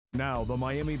Now, the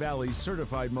Miami Valley's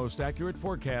certified most accurate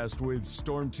forecast with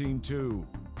Storm Team 2.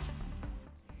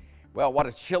 Well, what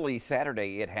a chilly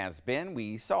Saturday it has been.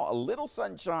 We saw a little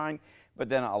sunshine, but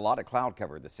then a lot of cloud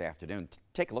cover this afternoon.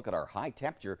 Take a look at our high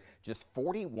temperature, just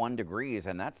 41 degrees,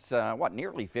 and that's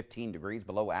nearly 15 degrees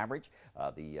below average.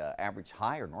 The average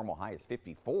high or normal high is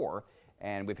 54.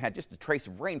 And we've had just a trace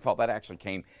of rainfall that actually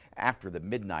came after the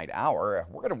midnight hour.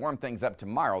 We're going to warm things up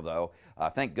tomorrow, though.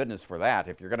 Thank goodness for that.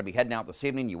 If you're going to be heading out this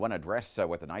evening, you want to dress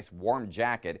with a nice warm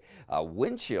jacket.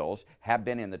 Wind chills have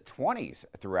been in the 20s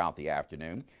throughout the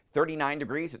afternoon. 39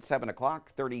 degrees at 7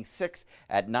 o'clock, 36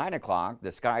 at 9 o'clock.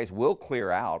 The skies will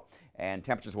clear out and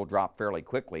temperatures will drop fairly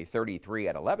quickly, 33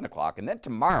 at 11 o'clock. And then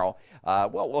tomorrow,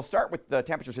 we'll start with the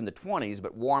temperatures in the 20s,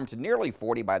 but warm to nearly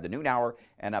 40 by the noon hour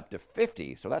and up to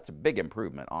 50. So that's a big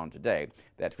improvement on today.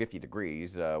 That 50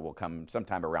 degrees will come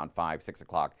sometime around 5, 6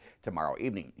 o'clock tomorrow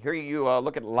evening. Here you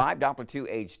look at live Doppler 2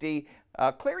 HD.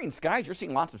 Clearing skies, you're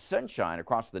seeing lots of sunshine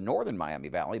across the northern Miami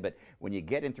Valley, but when you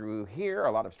get in through here,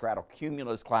 a lot of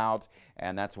stratocumulus clouds,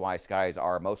 and that's why skies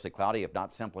are mostly cloudy, if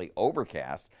not simply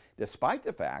overcast, despite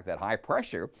the fact that high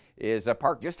pressure is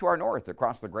parked just to our north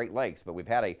across the Great Lakes. But we've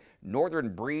had a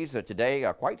northern breeze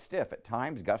today, quite stiff at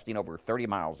times, gusting over 30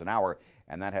 miles an hour,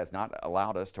 and that has not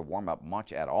allowed us to warm up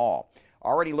much at all.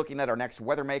 Already looking at our next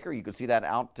weather maker, you can see that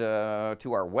out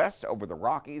to our west over the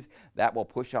Rockies. That will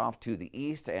push off to the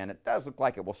east, and it does look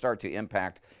like it will start to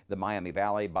impact the Miami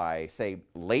Valley by, say,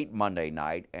 late Monday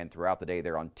night and throughout the day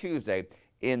there on Tuesday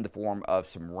in the form of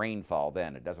some rainfall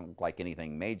then. It doesn't look like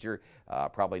anything major,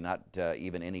 probably not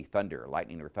even any thunder,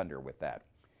 lightning or thunder with that.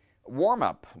 Warm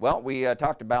up. Well, we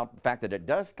talked about the fact that it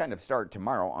does kind of start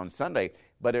tomorrow on Sunday,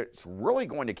 but it's really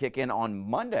going to kick in on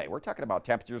Monday. We're talking about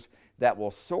temperatures that will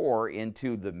soar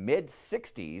into the mid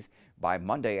 60s by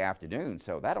Monday afternoon,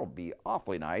 so that'll be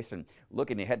awfully nice. And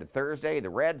looking ahead to Thursday,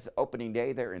 the Reds opening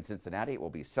day there in Cincinnati, it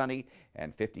will be sunny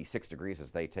and 56 degrees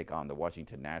as they take on the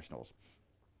Washington Nationals.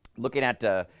 Looking at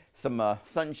some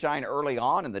sunshine early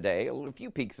on in the day, a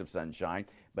few peaks of sunshine,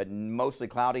 but mostly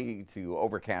cloudy to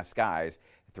overcast skies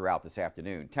throughout this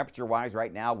afternoon. Temperature-wise,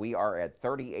 right now, we are at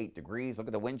 38 degrees. Look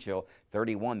at the wind chill,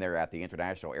 31 there at the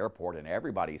International Airport, and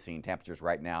everybody's seeing temperatures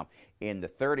right now in the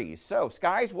 30s. So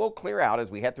skies will clear out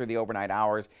as we head through the overnight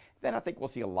hours. Then I think we'll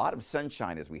see a lot of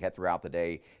sunshine as we head throughout the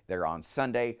day there on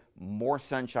Sunday. More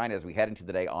sunshine as we head into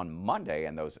the day on Monday,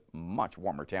 and those much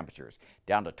warmer temperatures.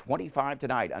 Down to 25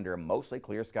 tonight under mostly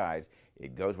clear skies.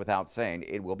 It goes without saying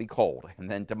it will be cold. And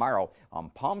then tomorrow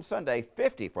on Palm Sunday,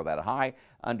 50 for that high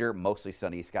under mostly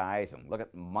sunny skies. And look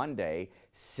at Monday,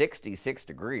 66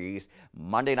 degrees.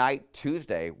 Monday night,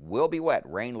 Tuesday will be wet.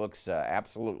 Rain looks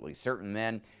absolutely certain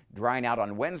then. Drying out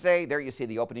on Wednesday. There you see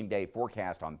the opening day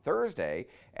forecast on Thursday.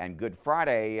 And Good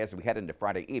Friday as we head into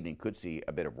Friday evening could see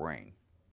a bit of rain.